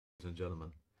and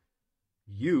gentlemen,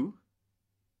 you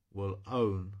will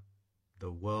own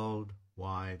the World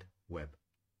Wide Web.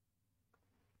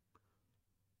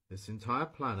 This entire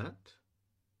planet,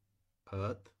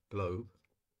 Earth, globe,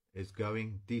 is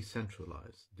going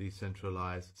decentralized.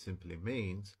 Decentralized simply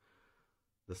means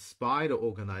the spider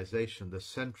organization, the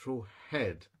central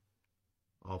head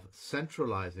of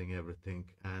centralizing everything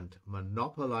and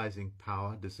monopolizing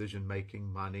power,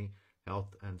 decision-making, money,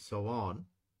 health, and so on,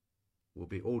 will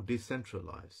be all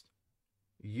decentralized.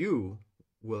 You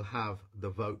will have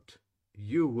the vote.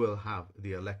 You will have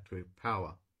the electoral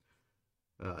power.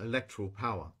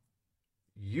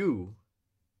 You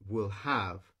will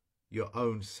have your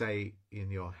own say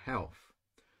in your health.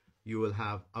 You will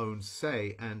have own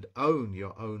say and own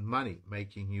your own money,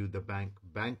 making you the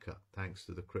banker, thanks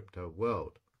to the crypto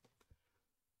world.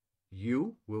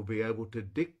 You will be able to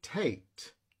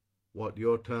dictate what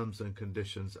your terms and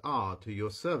conditions are to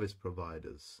your service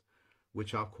providers,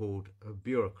 which are called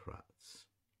bureaucrats.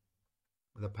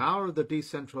 The power of the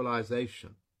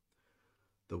decentralization,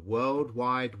 the World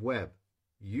Wide Web,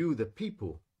 you, the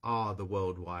people, are the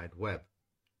World Wide Web.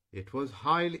 It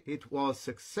was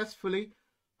successfully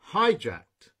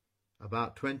hijacked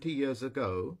about 20 years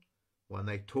ago when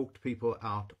they talked people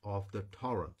out of the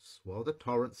torrents. Well, the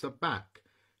torrents are back.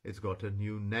 It's got a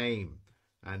new name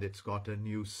and it's got a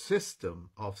new system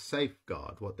of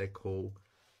safeguard, what they call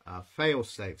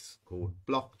fail-safes, called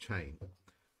blockchain.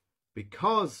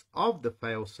 Because of the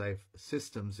fail-safe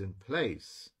systems in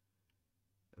place,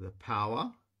 the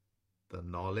power, the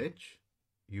knowledge,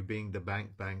 you being the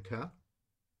banker,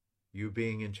 you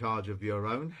being in charge of your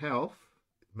own health,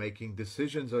 making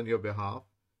decisions on your behalf,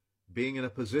 being in a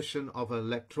position of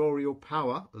electoral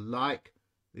power like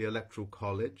the Electoral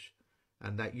College,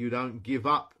 and that you don't give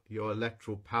up your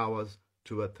electoral powers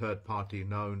to a third party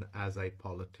known as a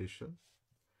politician,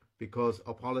 because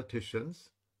politicians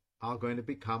are going to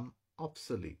become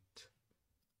obsolete.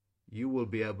 You will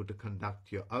be able to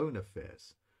conduct your own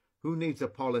affairs. Who needs a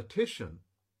politician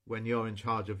when you're in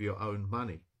charge of your own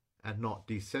money and not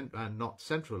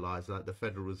centralized like the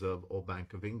Federal Reserve or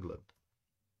Bank of England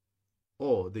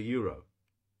or the Euro?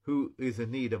 Who is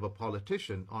in need of a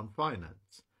politician on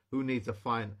finance? Who needs a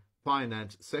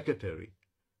finance secretary?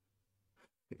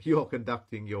 You're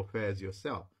conducting your affairs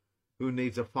yourself. Who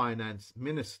needs a finance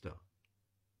minister?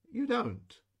 You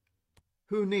don't.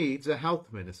 Who needs a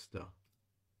health minister?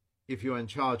 If you're in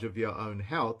charge of your own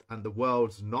health and the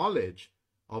world's knowledge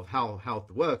of how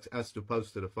health works as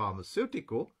opposed to the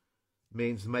pharmaceutical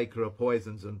means maker of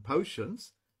poisons and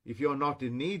potions, if you're not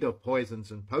in need of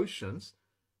poisons and potions,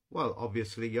 well,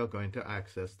 obviously you're going to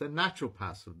access the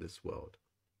naturopaths of this world.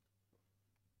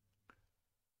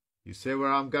 You see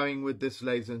where I'm going with this,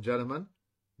 ladies and gentlemen?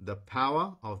 The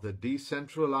power of the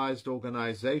decentralized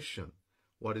organization,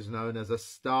 what is known as a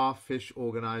starfish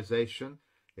organization,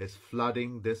 is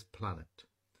flooding this planet.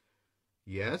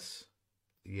 Yes,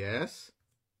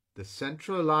 the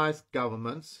centralized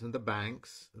governments and the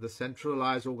banks, the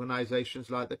centralized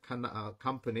organizations like the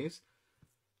companies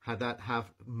that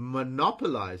have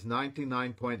monopolized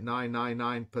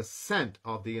 99.999%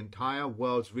 of the entire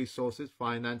world's resources,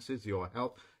 finances, your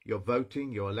health, your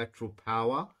voting, your electoral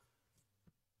power,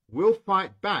 will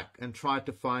fight back and try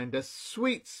to find a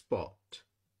sweet spot.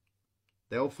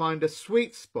 They'll find a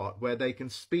sweet spot where they can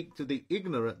speak to the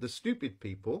ignorant, the stupid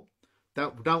people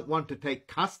that don't want to take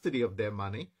custody of their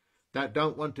money, that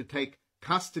don't want to take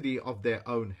custody of their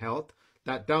own health,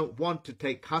 that don't want to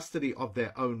take custody of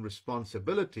their own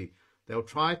responsibility. They'll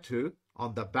try to,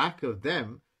 on the back of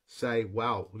them, say,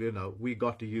 well, you know, we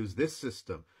got to use this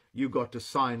system. You got to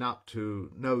sign up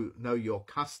to know your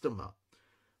customer.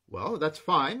 Well, that's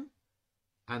fine.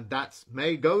 And that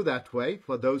may go that way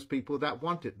for those people that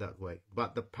want it that way.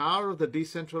 But the power of the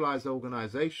decentralized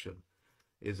organization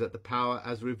is that the power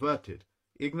has reverted.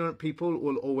 Ignorant people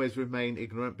will always remain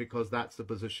ignorant because that's the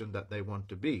position that they want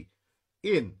to be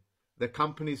in. The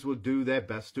companies will do their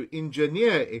best to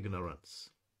engineer ignorance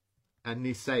and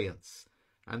nescience.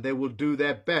 And they will do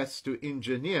their best to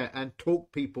engineer and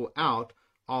talk people out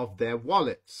of their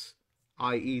wallets,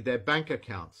 i.e. their bank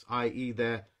accounts, i.e.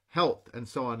 their health, and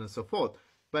so on and so forth.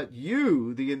 But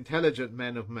you, the intelligent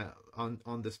men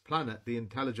on this planet, the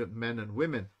intelligent men and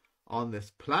women on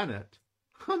this planet,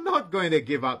 are not going to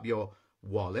give up your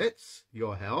wallets,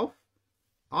 your health,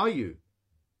 are you?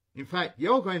 In fact,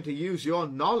 you're going to use your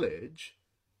knowledge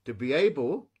to be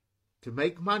able to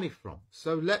make money from.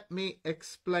 So let me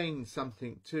explain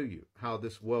something to you, how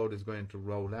this world is going to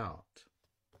roll out.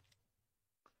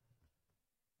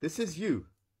 This is you,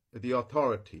 the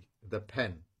authority, the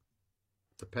pen.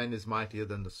 The pen is mightier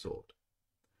than the sword.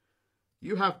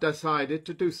 You have decided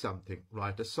to do something,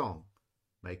 write a song,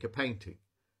 make a painting,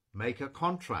 make a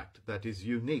contract that is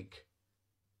unique.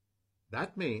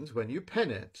 That means when you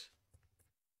pen it,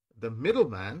 the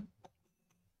middleman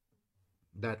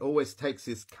that always takes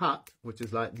his cut, which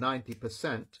is like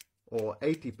 90% or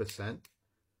 80%,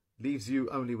 leaves you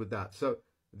only with that. So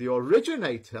the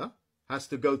originator has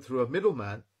to go through a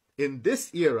middleman in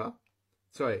this era,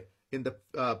 in the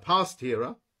past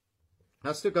era,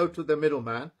 has to go to the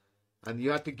middleman, and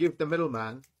you have to give the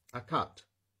middleman a cut.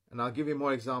 And I'll give you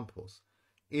more examples.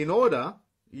 In order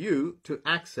you to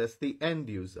access the end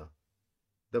user,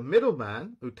 the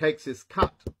middleman who takes his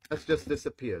cut has just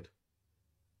disappeared.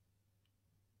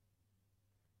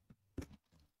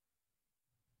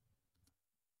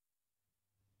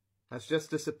 Has just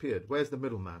disappeared. Where's the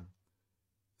middleman?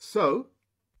 So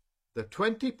the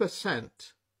 20%,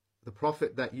 the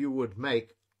profit that you would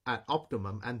make at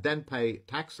optimum and then pay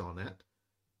tax on it,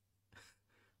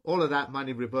 all of that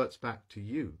money reverts back to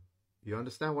you. You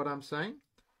understand what I'm saying?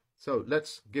 So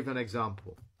let's give an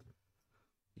example.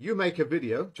 You make a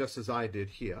video, just as I did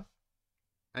here,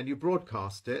 and you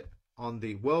broadcast it on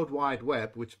the World Wide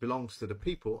Web, which belongs to the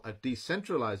people, a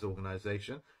decentralized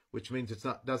organization, which means it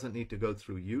doesn't need to go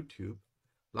through YouTube,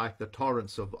 like the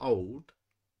torrents of old.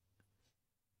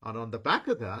 And on the back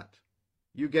of that,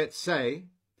 you get, say,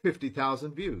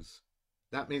 50,000 views.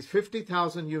 That means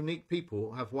 50,000 unique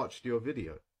people have watched your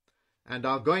video and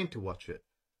are going to watch it.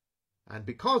 And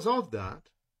because of that,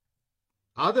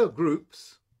 other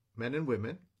groups, men and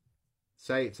women,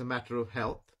 say it's a matter of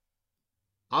health.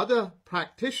 Other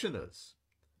practitioners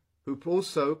who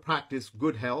also practice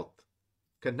good health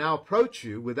can now approach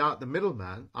you without the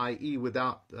middleman, i.e.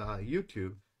 without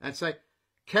YouTube, and say,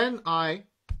 can I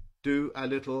do a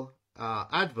little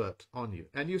advert on you?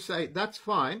 And you say, that's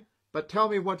fine, but tell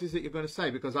me what is it you're going to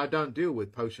say, because I don't deal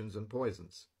with potions and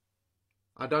poisons.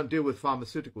 I don't deal with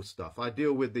pharmaceutical stuff. I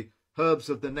deal with the herbs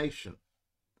of the nation,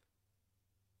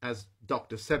 as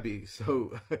Dr. Sebi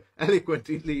so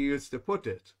eloquently used to put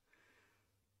it.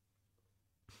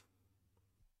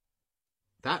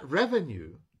 That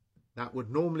revenue that would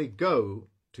normally go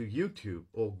to YouTube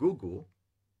or Google,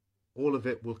 all of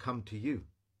it will come to you.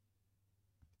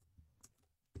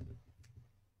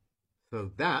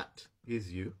 So that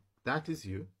is you. That is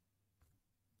you.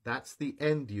 That's the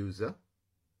end user.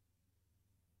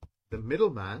 The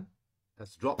middleman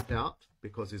has dropped out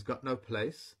because he's got no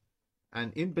place.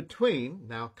 And in between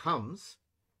now comes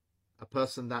a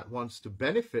person that wants to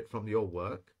benefit from your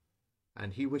work,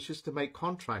 and he wishes to make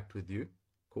contract with you,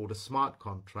 called a smart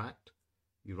contract.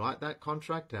 You write that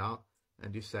contract out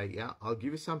and you say, yeah, I'll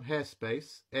give you some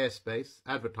airspace,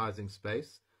 advertising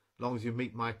space, as long as you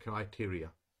meet my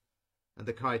criteria. And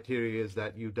the criteria is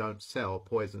that you don't sell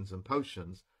poisons and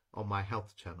potions on my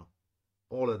health channel.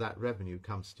 All of that revenue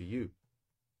comes to you.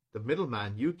 The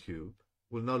middleman, YouTube,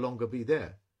 will no longer be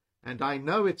there. And I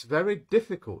know it's very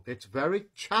difficult, it's very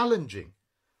challenging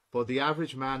for the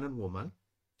average man and woman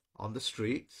on the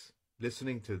streets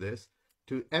listening to this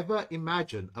to ever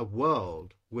imagine a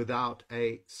world without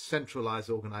a centralized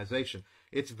organization.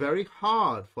 It's very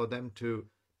hard for them to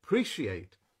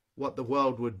appreciate what the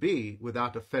world would be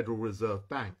without a Federal Reserve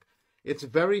Bank. It's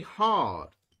very hard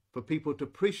for people to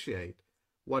appreciate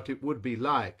what it would be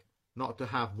like not to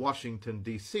have Washington,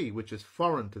 D.C., which is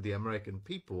foreign to the American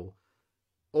people,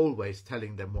 always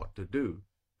telling them what to do.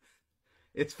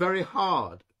 It's very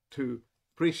hard to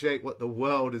appreciate what the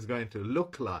world is going to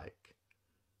look like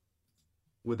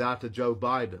without a Joe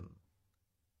Biden,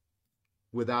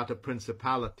 without a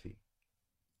principality,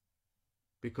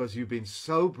 because you've been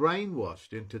so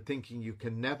brainwashed into thinking you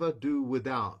can never do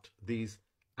without these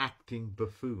acting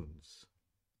buffoons.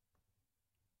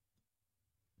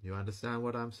 You understand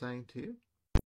what I'm saying to you?